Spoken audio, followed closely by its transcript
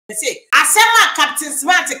Say, Asema Captain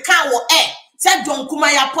Smart can wo said John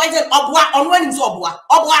Kumah ya poison obwa on when obwa.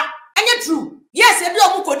 And it's true. Yes, every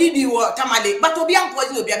omu kodidi wo tamale, but obi am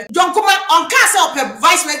poison obi. John Kumah on castle of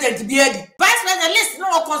vice president to be vice president list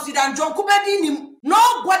no consider John Kumah nim.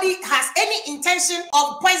 Nobody has any intention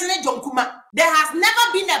of poisoning John Kumah. There has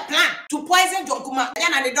never been a plan to poison John Kumah.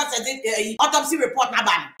 And the doctor did autopsy report na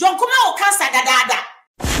ban. John Kumah o cancer da.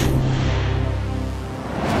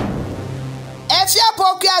 Afia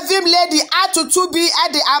Pokuah vim lady Addo to be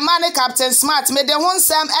at the Amani Captain Smart made the one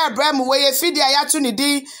Sam Abraham way feed to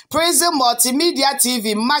nidi prizmmultimedia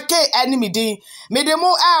TV make enemy di made the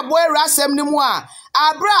mo boy rasem ni moa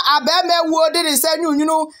abra abeme wo de say you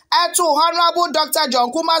know eto honorable Dr.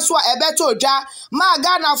 John Kumah so ebeto ja ma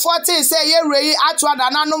Ghana 40 say ye rei ato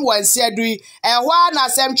ananum wansi adui ehwa na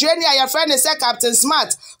nsem-pii ya friend say Captain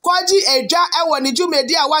Smart kwaji eja ewo ni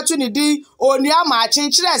jumedi a watu nidi oni ama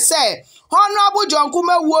chinchere say Honorable John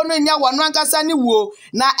Kumah wo no nya wono ankasa ni wo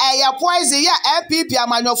na eya poison ya LPP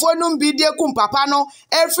amanyofo no mbidie kum papa no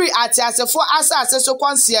every atiasefo asase so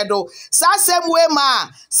konsiedo sasem we ma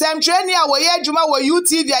nsem-pii a wo ye adwuma wo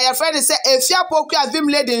UTV ya friend say Afia Pokuah vim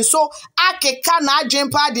lady nso akeka na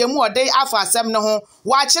adwempa de mu ode afa asem no ho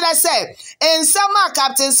wa kire say nsema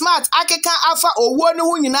Captain Smart akeka afa owo no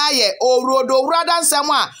hu nyina ye orodo wrada nsem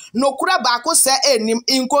a nokura baako se enim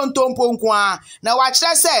inkontompo nko na wa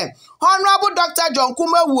kire say Honorable Dr. John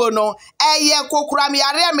Kumah wo no eye kokuram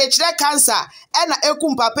yare mechire cancer na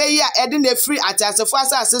ekum papa yi a ede na free atasefo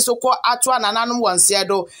asase so ko ato anananum wonse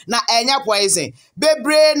do na enya poison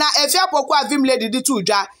bebre na Afia Pokuah vim lady di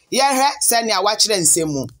tudwa ye hwe se ne awakire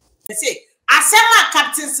nsemu say asema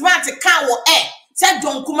Captain Smart can wo said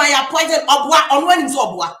John Kumah ya poison obwa onwani so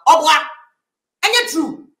obwa anya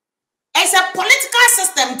true. It's a political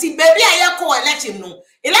system ti baby aye ko election no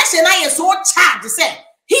election na ye so charge say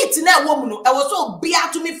hit na woman no e was so bia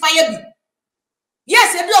to me fire bi.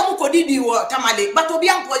 Yes, every omu kodidi wo tamale, but obi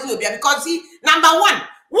am poison obi because see number one,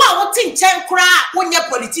 what think chen kra wonye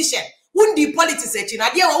politician, wundi politics echi na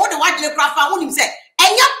dey wo the what dey kra fa wunim say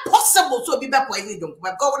enya possible so be poison John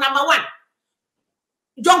Kumah because number one,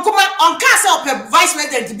 John Kumah on castle of vice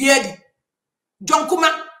president to be John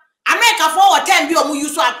Kumah America for what time be omu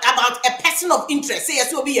use about a person of interest. Say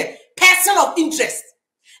yes, will be a person of interest.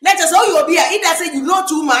 Let us all you be either say you know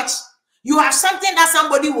too much, you have something that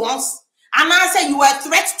somebody wants, and I say you are a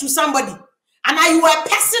threat to somebody, and now you are a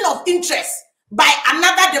person of interest by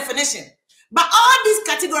another definition. But all these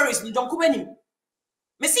categories, you don't come in.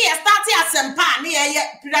 Me see, I started as nsem-pii near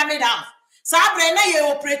pyramid house. So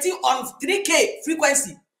I operating on 3K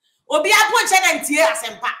frequency. Obi apon channel tie as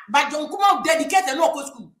nsem-pii, but John Kumah dedicated no go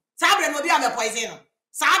school. Sabre no be am poison.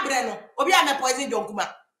 Sabre no obi am poison John Kumah.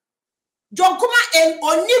 John Kumah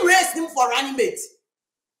only raised him for animate.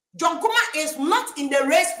 John Kumah is not in the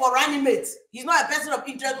race for animate. He's not a person of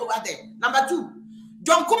interest over there. Number two,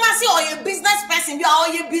 John Kumah see or your business person be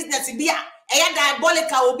all your business be a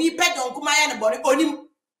diabolical will be pet John Kumah anybody on him.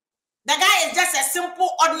 The guy is just a simple,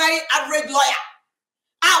 ordinary, average lawyer.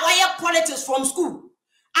 Wire politics from school.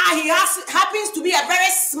 He happens to be a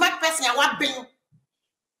very smart person.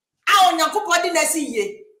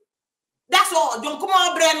 That's all. John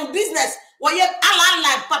Kumah brand business. Why you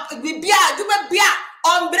ala papa bia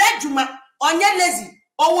on bread juma on your lazy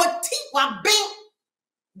or what bing.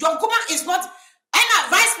 John Kumah is not and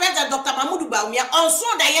vice president Dr. Mahamadu Bawumia on so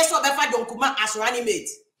that yes or befa John Kumah as running mate.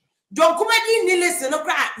 John Kumah didn't listen no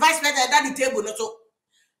cry vice president at the table no so.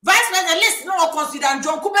 Vice president listen no consider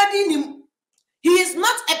John Kumah didn't. He is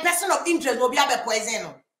not a person of interest will be a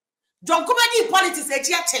poison. John Kumah did politics a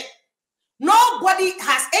check. Nobody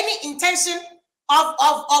has any intention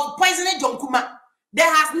of poisoning John Kumah. There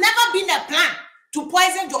has never been a plan to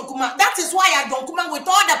poison John Kumah. That is why John Kumah, with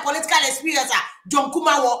all the political experience, John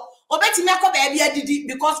Kumah was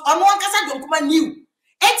because on one case John Kumah knew.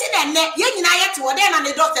 The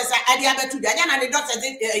doctors the doctors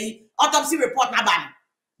autopsy report na ban.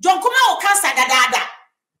 John Kumah or cancer da.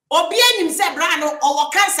 Obien himself brano or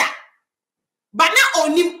cancer. But now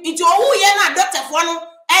on him into who ye doctor for no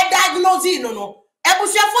diagnose no.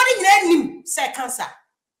 Ebusia for the say cancer.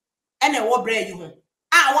 And a war bread you home.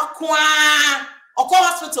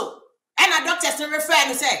 Hospital. And a doctor to refer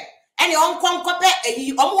and say, any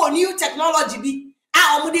on new technology be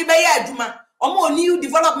new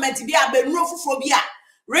development be a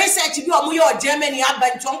research be Germany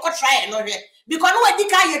try because no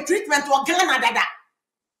treatment or Ghana.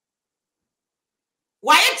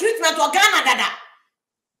 Why treatment or Ghana?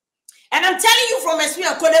 And I'm telling you from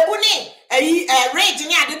experience, Kolebuni, rage,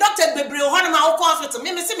 the doctor be hospital.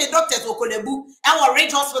 Me see me doctors or Kolebu, our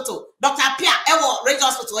rage hospital. Dr. Pia, our rage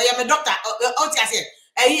hospital. I am a doctor.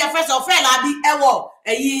 first of all abi ewo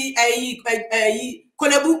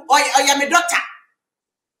kolebu oya me doctor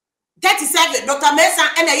 37 Dr. Mesa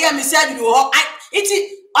and a year me said you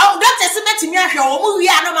it doctor se betimi ahwe o mu wi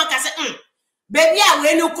ano maka se baby a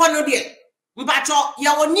we no kono de mpacho ye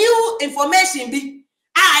wo new information bi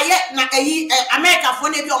na America for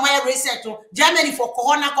na bi o my research Germany for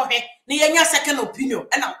corona kohwe na yenya second opinion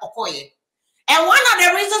na okoye. And one of the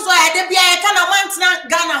reasons why I did be a kind of man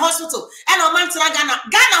Ghana hospital and a man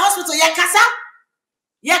Ghana hospital yakasa.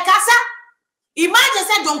 Imagine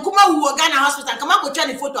said John Kumah who Ghana hospital come up with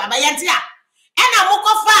any photo about Yantia. And I'm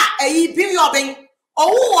a period or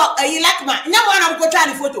who a lakma. No one of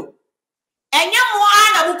Cochani photo. And no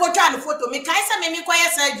one of Cochani photo. Me Kaisa me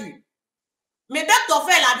quiet surgery. Me doctor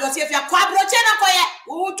fell at your if you're quadrochena quiet,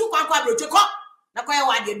 who took one quadrocheko. Na quiet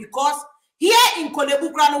wadi because here in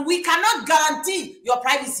Kolebukran, we cannot guarantee your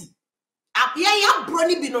privacy. Up here, ya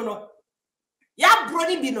brony binono. Ya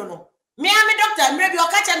brony binono. Me and my doctor, maybe your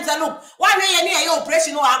catch and look. Why may you near your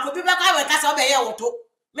operation or I could be back with Casa Bay or two?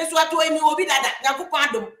 Miss what to me will be that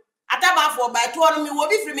Nakupandum. Ataba for by 2 me will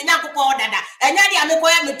be free me Nakupo dada. And Yadi I may go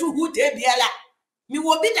to who te biela. Me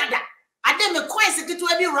will be dada. I didn't make quite to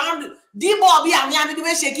be round. Debo be a man to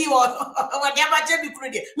be shaky or whatever be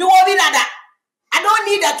credit. Me will be dada. I don't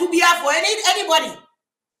need that to be here for anybody.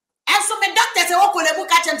 And so my doctor say, "Oh, Kolebu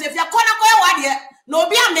catch him. If you're gonna go out here, no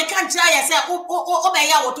be a mechanic yourself.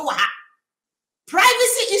 Obey what to ha."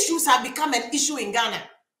 Privacy issues have become an issue in Ghana.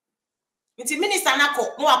 It's Minister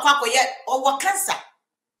Nako no akwako yet or cancer.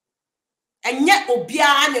 And yet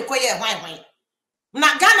obia ne koye why.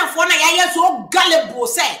 Na Ghana for na ya so gullible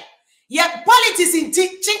say. Yet politics in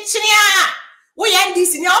chinchinia. We end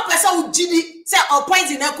this in your person who gidi say or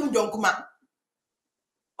point in Akum Donkuma.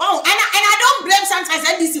 Oh, and I don't blame sometimes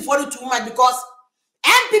NDC for it too much because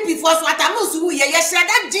MPP for what I'm also here. Yes,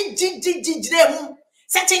 that jim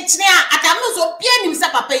setting atamuso pia ni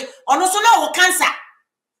papa ono so na wo cancer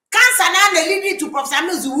na lead to Professor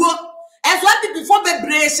Amuzu and so MPP for be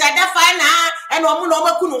brace that fine and omo no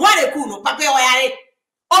makunu ware kunu papa o yare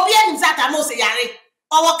obia ni atamuso yare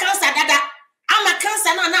o cancer dada ama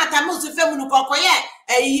cancer na atamuso femu no kokoye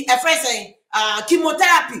e friend saying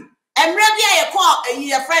chemotherapy. And maybe I call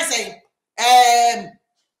a friend saying,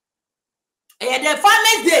 the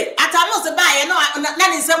Farmers Day at almost buy and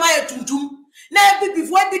not in some way to now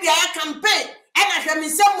before the campaign, and I shall me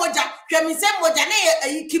some more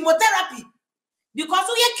chemotherapy because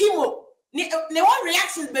we are chemo. No one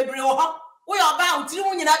reactions, baby, we are about 3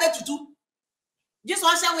 million to do. Just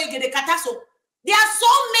one way get a catastrophe. There are so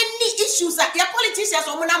many issues that your politicians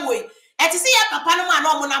are monamway. And to see a papa no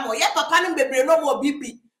monamo, your papa no baby no more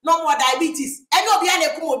BP. No more diabetes. And no be ane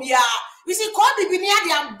kumobia. You see, call the near the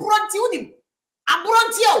abrontiudim.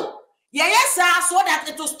 Abrontio. Yes, sir, so that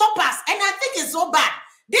it will stop us. And I think it's so bad.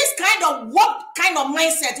 This kind of what kind of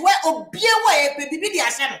mindset where obia baby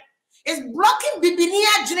is blocking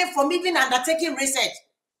Bibinia journey from even undertaking research.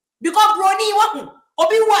 Because Brony what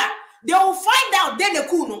Obiwa, they will find out then the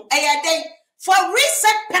kuno for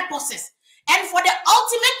research purposes and for the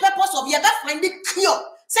ultimate purpose of you finding cure.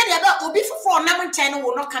 Said about Obi for number 10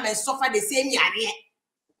 will not come and suffer the same year.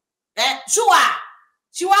 Sure,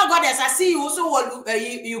 God as I see you also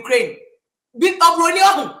Ukraine. Big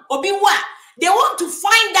Obronio, Obi wa. They want to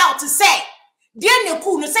find out to say, dear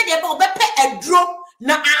Neku, said about Bepe a drop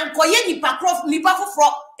na ankoye ni pakrof ni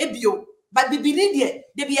pafo ebio. But Bibinia,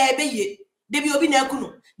 they be a baye, they be Obi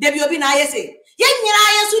Nakuno, they be Obi na yese. Yen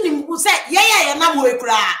Yasu who said, yeah, Namu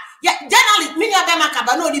cry. Yeah, generally, many of them are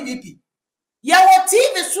Cabano BP. Yeah, what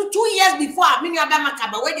TV so 2 years before many of them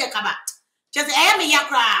are where they come back. Just I am a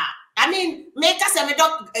yakra. I mean, make us a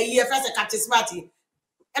dog a year first, Captain Smarty.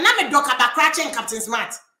 And I'm a dog about cratching Captain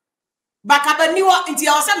Smart. But I knew into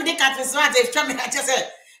your somebody Captain Smart, if Tommy had just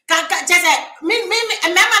said, me,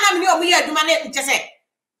 and Mamma knew me, do my name, just said,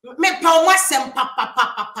 me, Pawasem, papa.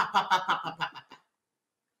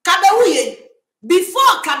 Kabawi,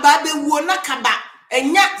 before Kababe will not come back,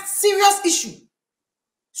 and yet serious issue.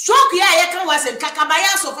 Stroke, yeah, I can was in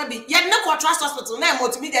Kakabaya so for me. Yet no trust hospital, no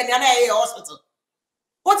multimedia, and hospital.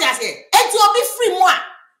 What I say? And to be free more.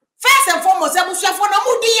 First and foremost, I was for no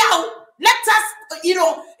let us,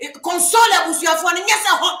 console us for and yes,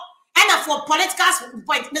 and for political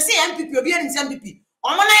point. They say MPP will be in MPP.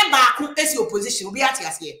 On my back, as your position will be at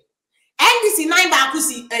us here. And this in 9 back,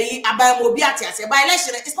 see a will be at us. By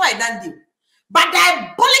election, it's not a done deal. But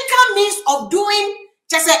diabolical means of doing.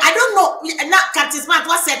 Just say, I don't know. Not Captain Smart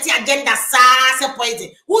was setting agenda. Sa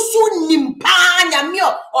pointing. Who soon nimpanya mio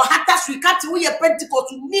or hata sweet captain we a penticle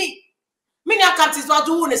to me. Many Captain Smart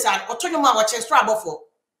to win son or turn your mouth or chest trouble for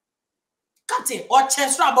Captain or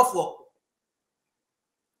chest trouble for.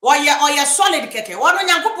 Oye solid keke. Wono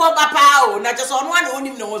Nyankopon papa o na just ono one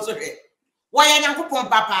onim no so hwe. Woye Nyankopon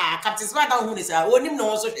papa Captain Smart who is onim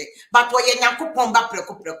no so hwe. But woye Nyankopon ba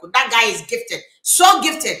preko. That guy is gifted. So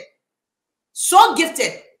gifted. So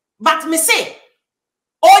gifted. But me say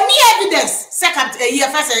only evidence second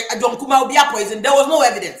first John Kumah will be poison. There was no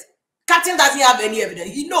evidence. Captain doesn't have any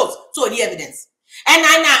evidence. He knows. So the evidence. And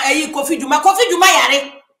I Kofi Juma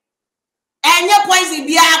yare. And your poison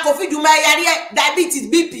be Kofi Juma yare diabetes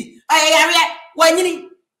BP. I mean,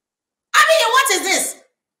 what is this?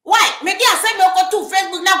 Why? Maybe I say me go to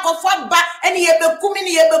Facebook now go for back and ye be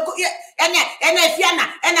kumini ye be and fiana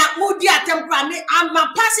and a moody temperament and my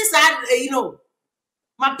passes are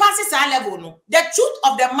my passes are level no. The truth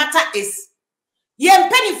of the matter is ye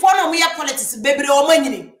penny for no mere politics baby o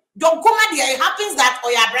manyini. Don't come at it happens that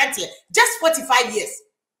or your brand here just 45 years.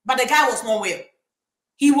 But the guy was not well.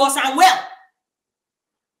 He was unwell.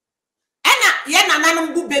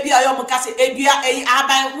 And baby I almost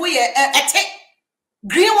say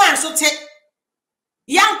green one so take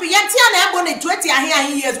young Piantiana Ebony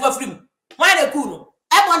 20 years worth him. Why the cool?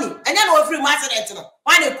 Ebony and then over free master.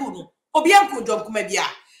 Why the cool? Obianco John Kumebia.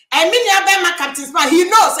 I mean, my Captain Smart, he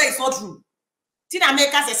knows it's not true. Tina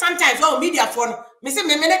make us sometimes all media phone. Me say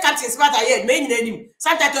me Captain Smart here, me name.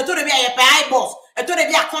 Sometimes I told be a pay boss, I told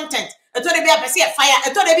be a content, I told be a fire,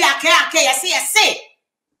 I told be a care, I say.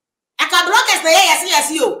 I can block us the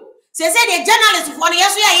yes, you. Say the journalist for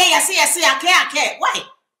yes, I care.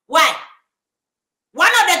 Why? One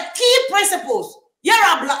of the key principles. You're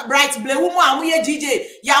a bright blue woman, we a DJ,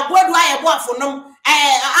 ya boy do I work for them.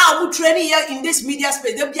 I will train here in this media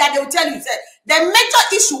space. They will tell you that the major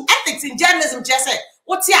issue ethics in journalism just said,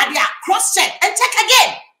 what's the idea? Cross check and check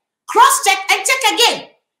again. Cross check and check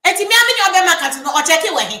again. And to me, or check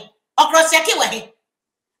it with him, or cross check it with him.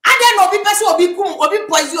 I don't know, people will be cool, or be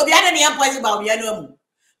poison, or be other than poison about me.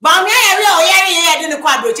 But me, I didn't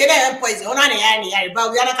quite do it, poison, or not any,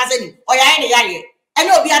 but we are not cousin, or any area, and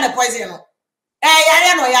you'll be under poison.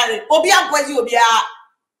 I know, Yari, Obian poison will be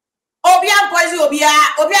Obian poison will be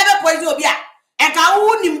Obian poison will be and can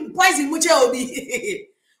wound poison which will be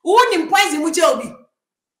wound poison which will be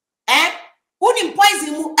wound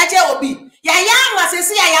poison at your be Yaya must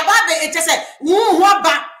say I about it. Just what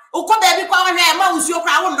back Ukobe power hair mouse your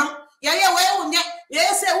crown. Yaya, well,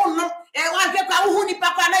 yes, I won't know. And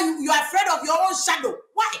you are afraid of your own shadow.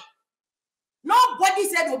 Why? Nobody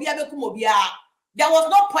said Obiabe Kumobia. There was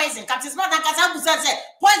no poison. Captain Smart and Casabu said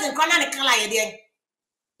poison can't color again.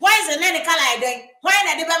 Poison any color again. Why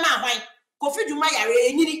not the Bama? Why? Kofi Juma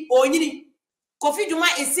or Yini. Kofi Juma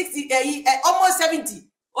is 60, almost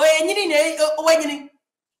 70. Or Yini,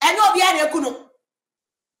 and no Biana Kuno.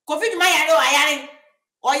 Kofi Juma Yaro,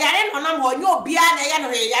 or Yaren or no Biana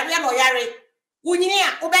Yano or Yare.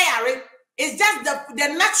 Unia Ubayare. It's just the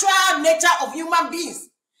natural nature of human beings.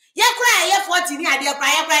 You cry, 14 years,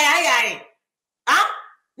 cry.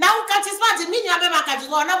 Now Captain Smart mean you have a Captain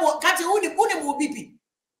Captain Uni BP.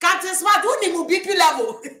 Captain Smart Uni BP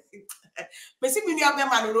level. Messi me have a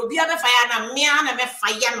man will be a fire and me and a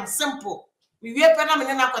fire simple. We will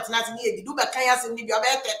phenomenal cotton here. Do but kayas in the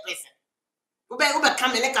better person. Uber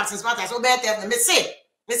come in Captain Smart as better. Me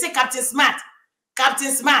say Captain Smart.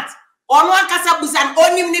 On one casabus and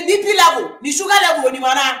on the BP level, the sugar level, you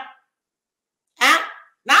are.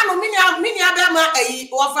 Now, no, mini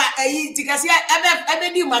offer a Ticasia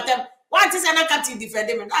ever do matter. What is an captain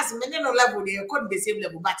defending? That's many level, they couldn't be same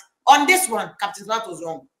level. But on this one, Captain Smart was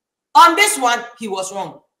wrong. On this one, he was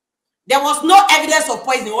wrong. There was no evidence of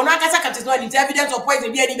poisoning. On one Captain Smart, it's evidence of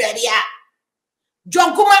poisoning.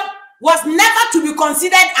 John Kumah was never to be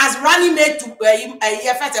considered as running mate to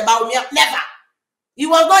Afia Bawumia. Never. He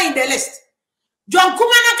was not in the list. John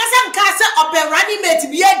Kumah Nakasa up a running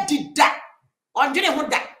mate be a did that. On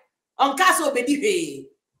that. On Castle Bedi.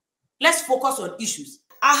 Let's focus on issues.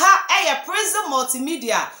 Aha, prison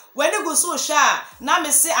multimedia. When you go so sharp, now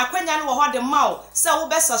me say Akwenya no hold the mouth. So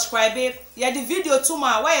we subscribe. Yeah, the video too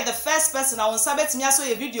ma. Why the first person I want sabet me so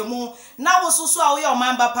your video mo. Now so we your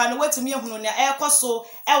man ba pan wait to me hunu na so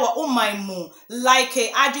ewa my mo. Like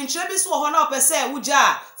I didn't trebi so hono pe say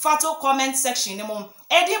uja fato comment section ni mo.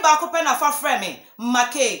 Edi ba ko pe na fa frame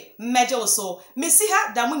make meje so. Me si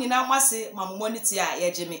ha da mu nyina mwase mammoniti a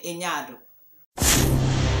ye je me enya Addo.